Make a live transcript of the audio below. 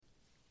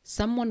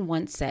Someone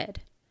once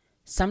said,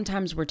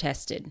 sometimes we're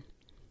tested,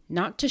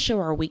 not to show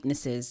our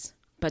weaknesses,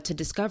 but to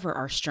discover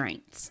our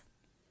strengths.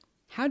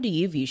 How do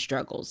you view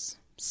struggles,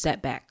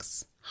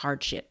 setbacks,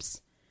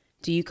 hardships?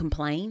 Do you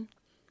complain?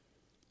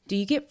 Do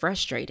you get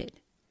frustrated?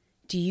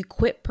 Do you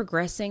quit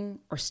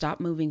progressing or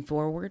stop moving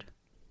forward?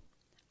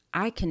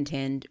 I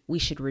contend we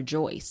should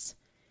rejoice.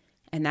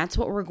 And that's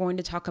what we're going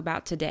to talk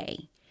about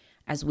today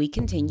as we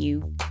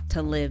continue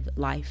to live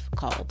life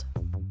called.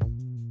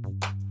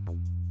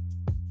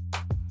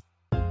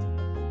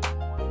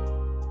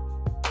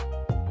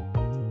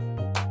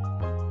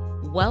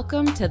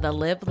 Welcome to the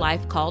Live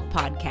Life Called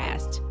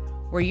podcast,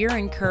 where you're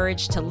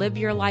encouraged to live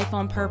your life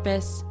on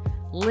purpose,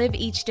 live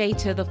each day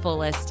to the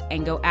fullest,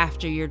 and go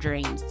after your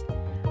dreams.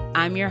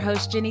 I'm your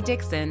host, Jenny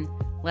Dixon.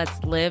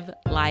 Let's live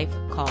life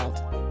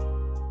called.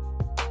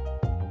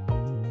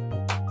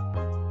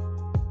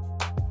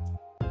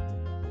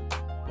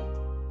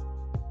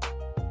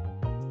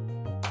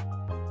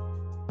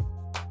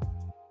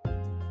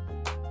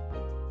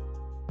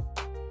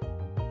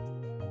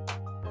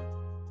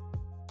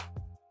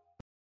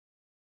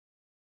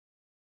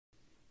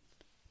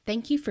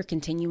 Thank you for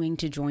continuing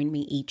to join me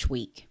each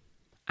week.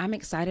 I'm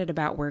excited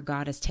about where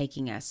God is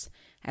taking us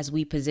as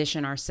we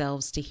position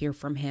ourselves to hear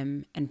from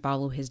Him and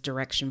follow His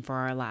direction for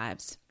our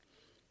lives.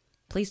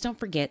 Please don't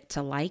forget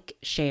to like,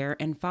 share,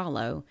 and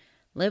follow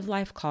Live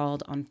Life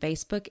Called on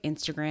Facebook,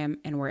 Instagram,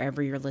 and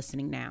wherever you're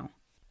listening now.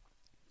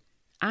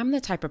 I'm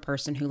the type of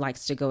person who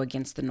likes to go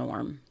against the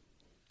norm.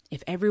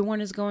 If everyone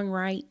is going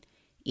right,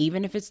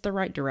 even if it's the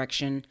right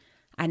direction,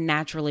 I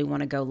naturally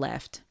want to go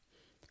left.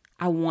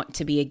 I want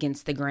to be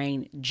against the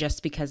grain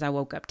just because I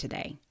woke up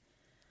today.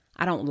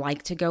 I don't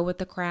like to go with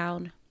the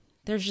crowd.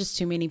 There's just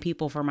too many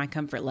people for my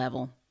comfort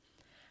level.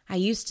 I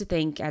used to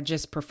think I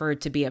just preferred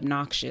to be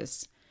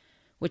obnoxious,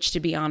 which to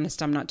be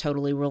honest, I'm not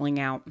totally ruling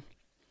out.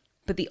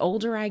 But the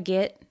older I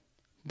get,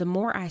 the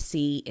more I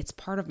see it's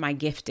part of my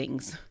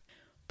giftings,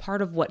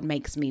 part of what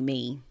makes me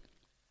me.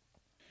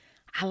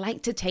 I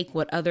like to take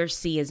what others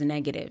see as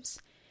negatives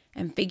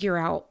and figure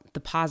out the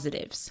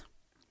positives.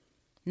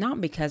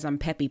 Not because I'm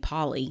Peppy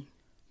Polly,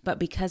 but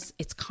because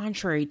it's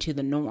contrary to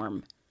the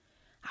norm.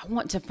 I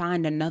want to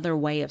find another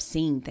way of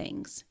seeing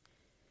things.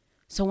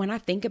 So when I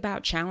think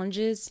about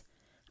challenges,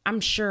 I'm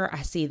sure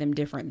I see them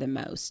different than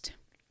most.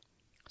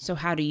 So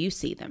how do you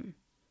see them?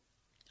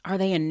 Are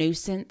they a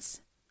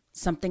nuisance,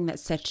 something that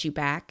sets you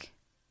back?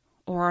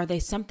 Or are they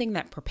something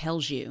that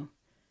propels you?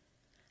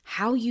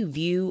 How you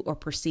view or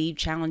perceive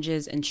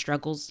challenges and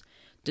struggles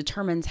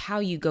determines how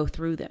you go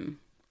through them,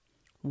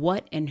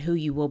 what and who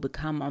you will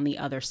become on the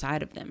other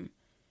side of them,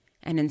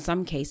 and in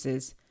some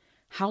cases,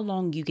 how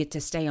long you get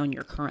to stay on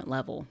your current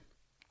level.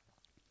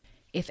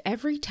 If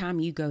every time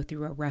you go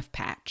through a rough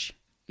patch,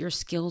 your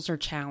skills are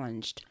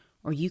challenged,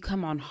 or you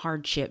come on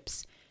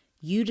hardships,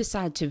 you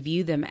decide to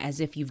view them as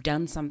if you've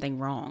done something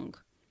wrong,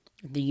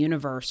 the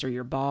universe or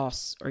your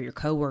boss or your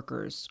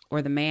coworkers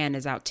or the man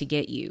is out to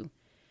get you,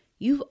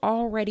 you've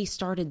already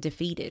started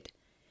defeated,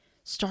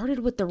 started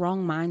with the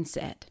wrong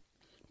mindset.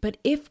 But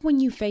if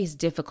when you face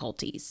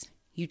difficulties,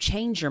 you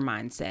change your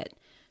mindset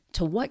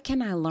to what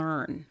can I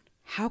learn?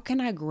 How can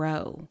I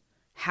grow?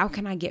 How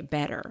can I get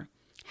better?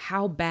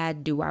 How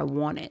bad do I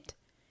want it?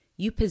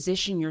 You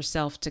position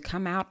yourself to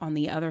come out on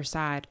the other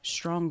side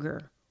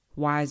stronger,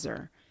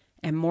 wiser,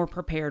 and more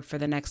prepared for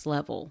the next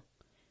level,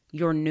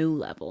 your new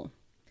level.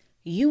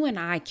 You and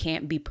I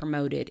can't be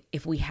promoted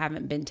if we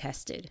haven't been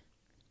tested.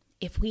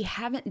 If we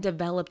haven't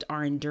developed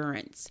our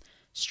endurance,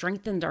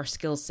 strengthened our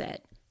skill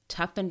set,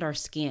 toughened our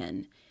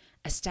skin,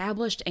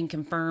 established and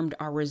confirmed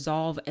our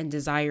resolve and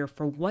desire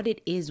for what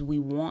it is we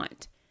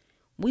want,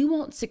 we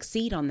won't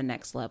succeed on the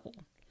next level.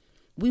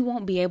 We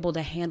won't be able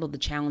to handle the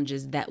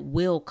challenges that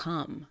will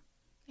come,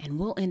 and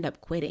we'll end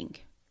up quitting.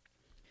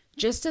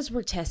 Just as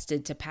we're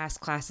tested to pass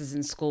classes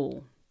in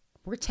school,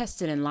 we're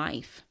tested in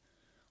life,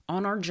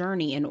 on our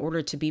journey in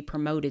order to be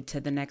promoted to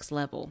the next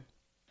level.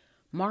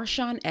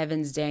 Marshawn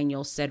Evans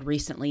Daniels said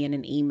recently in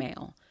an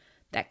email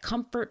that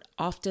comfort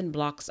often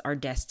blocks our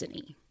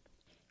destiny.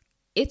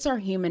 It's our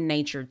human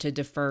nature to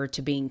defer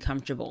to being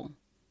comfortable,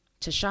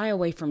 to shy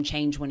away from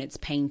change when it's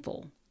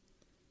painful.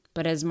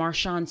 But as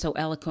Marshawn so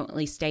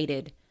eloquently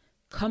stated,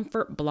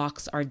 comfort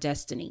blocks our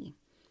destiny.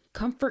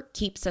 Comfort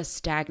keeps us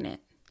stagnant,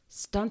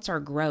 stunts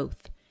our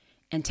growth,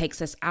 and takes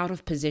us out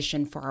of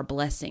position for our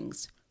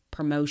blessings,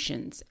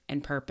 promotions,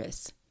 and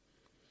purpose.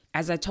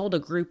 As I told a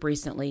group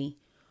recently,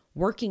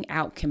 working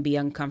out can be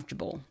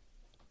uncomfortable,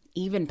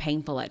 even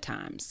painful at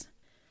times.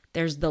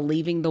 There's the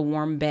leaving the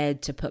warm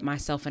bed to put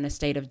myself in a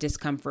state of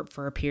discomfort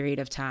for a period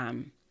of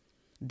time.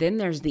 Then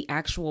there's the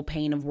actual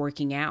pain of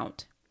working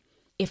out.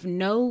 If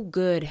no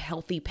good,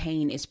 healthy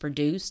pain is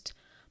produced,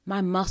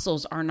 my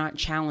muscles are not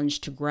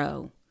challenged to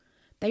grow.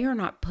 They are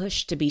not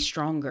pushed to be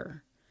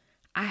stronger.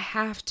 I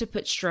have to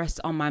put stress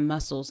on my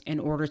muscles in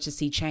order to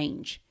see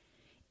change,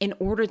 in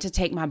order to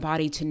take my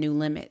body to new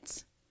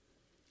limits.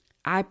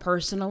 I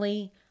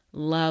personally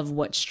love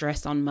what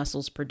stress on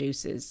muscles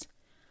produces.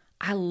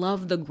 I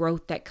love the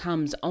growth that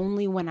comes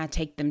only when I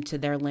take them to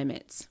their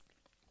limits.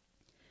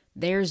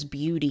 There's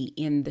beauty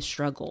in the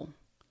struggle.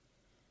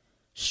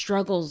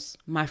 Struggles,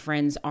 my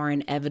friends, are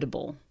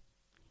inevitable.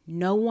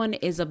 No one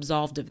is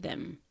absolved of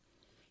them.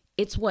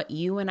 It's what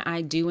you and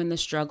I do in the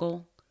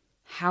struggle,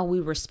 how we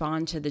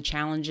respond to the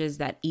challenges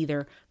that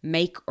either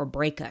make or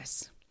break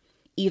us,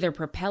 either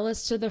propel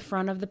us to the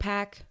front of the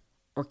pack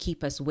or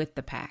keep us with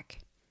the pack.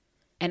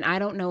 And I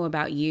don't know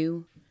about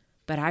you,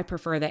 but I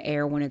prefer the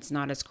air when it's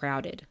not as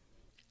crowded.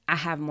 I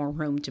have more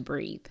room to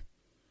breathe.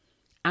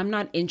 I'm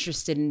not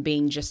interested in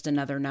being just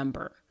another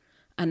number,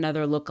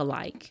 another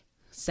look-alike,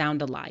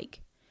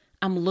 sound-alike.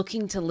 I'm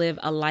looking to live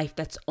a life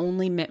that's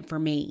only meant for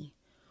me,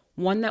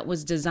 one that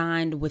was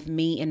designed with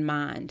me in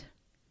mind.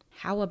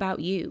 How about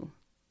you?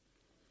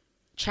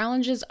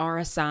 Challenges are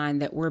a sign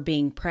that we're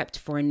being prepped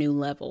for a new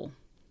level.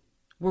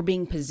 We're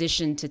being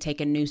positioned to take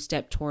a new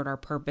step toward our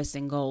purpose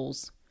and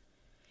goals.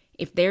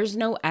 If there's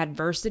no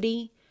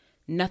adversity,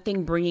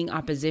 nothing bringing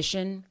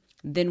opposition,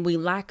 then we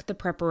lack the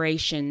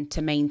preparation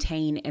to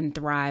maintain and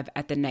thrive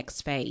at the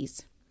next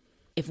phase.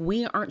 If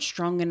we aren't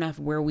strong enough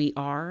where we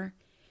are,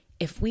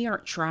 if we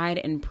aren't tried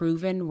and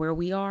proven where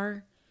we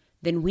are,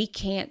 then we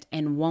can't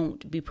and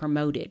won't be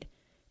promoted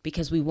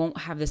because we won't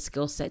have the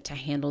skill set to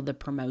handle the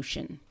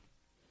promotion.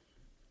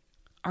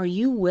 Are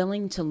you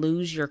willing to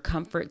lose your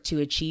comfort to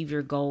achieve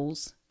your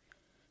goals?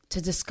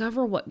 To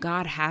discover what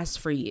God has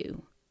for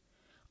you?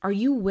 Are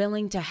you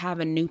willing to have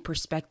a new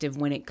perspective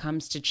when it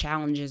comes to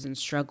challenges and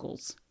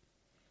struggles?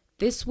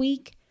 This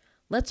week,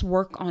 let's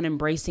work on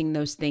embracing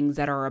those things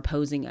that are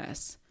opposing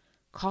us,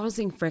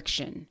 causing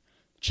friction,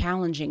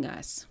 challenging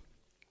us.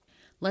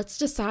 Let's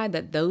decide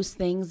that those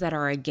things that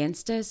are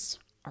against us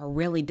are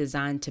really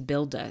designed to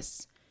build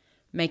us,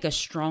 make us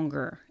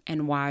stronger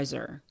and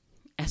wiser,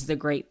 as the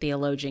great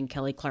theologian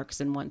Kelly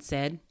Clarkson once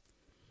said.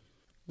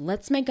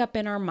 Let's make up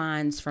in our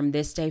minds from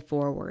this day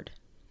forward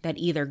that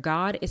either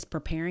God is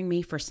preparing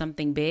me for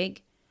something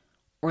big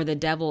or the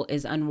devil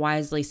is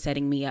unwisely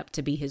setting me up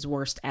to be his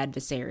worst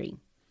adversary.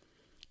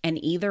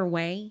 And either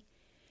way,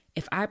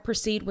 if I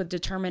proceed with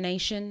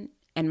determination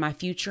and my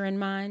future in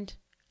mind,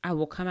 I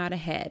will come out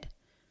ahead,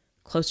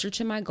 closer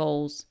to my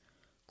goals,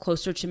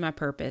 closer to my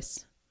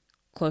purpose,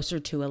 closer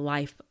to a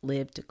life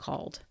lived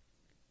called.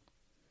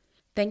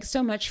 Thanks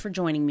so much for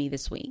joining me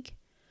this week.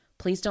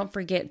 Please don't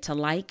forget to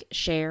like,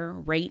 share,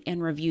 rate,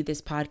 and review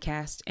this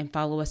podcast and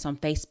follow us on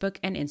Facebook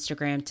and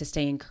Instagram to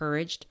stay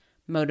encouraged,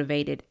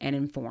 motivated, and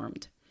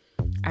informed.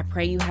 I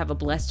pray you have a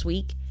blessed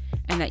week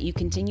and that you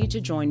continue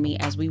to join me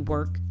as we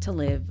work to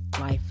live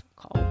life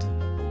called.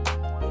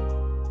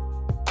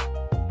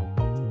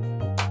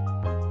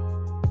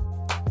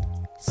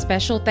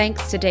 Special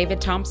thanks to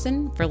David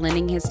Thompson for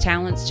lending his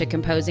talents to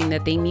composing the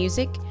theme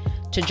music,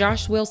 to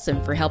Josh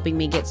Wilson for helping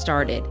me get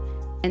started,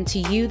 and to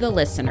you, the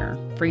listener,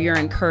 for your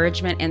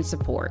encouragement and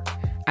support.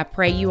 I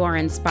pray you are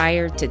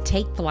inspired to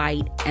take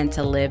flight and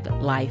to live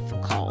life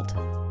called.